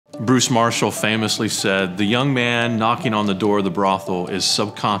Bruce Marshall famously said, "The young man knocking on the door of the brothel is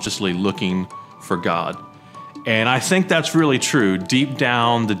subconsciously looking for God." And I think that's really true. Deep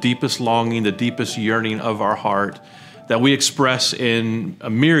down, the deepest longing, the deepest yearning of our heart that we express in a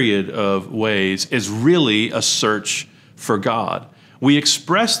myriad of ways is really a search for God. We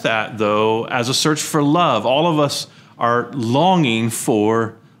express that, though, as a search for love. All of us are longing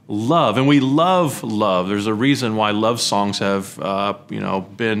for love, and we love love. There's a reason why love songs have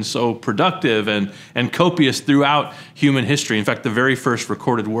been so productive and copious throughout human history. In fact, the very first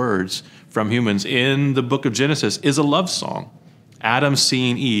recorded words from humans in the book of Genesis is a love song. Adam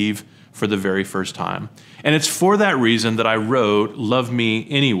seeing Eve for the very first time. And it's for that reason that I wrote Love Me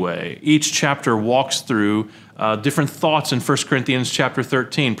Anyway. Each chapter walks through different thoughts in 1 Corinthians chapter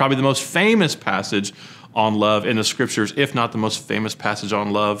 13, probably the most famous passage on love in the scriptures, if not the most famous passage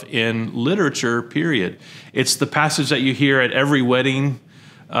on love in literature, period. It's the passage that you hear at every wedding,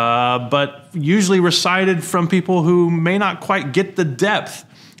 but usually recited from people who may not quite get the depth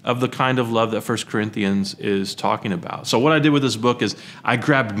of the kind of love that 1 Corinthians is talking about. So what I did with this book is I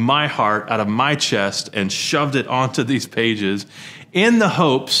grabbed my heart out of my chest and shoved it onto these pages in the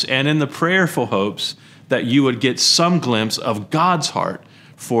hopes and in the prayerful hopes that you would get some glimpse of God's heart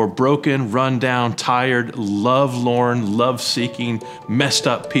for broken, run-down, tired, love-lorn, love-seeking, messed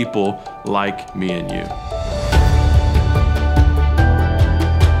up people like me and you.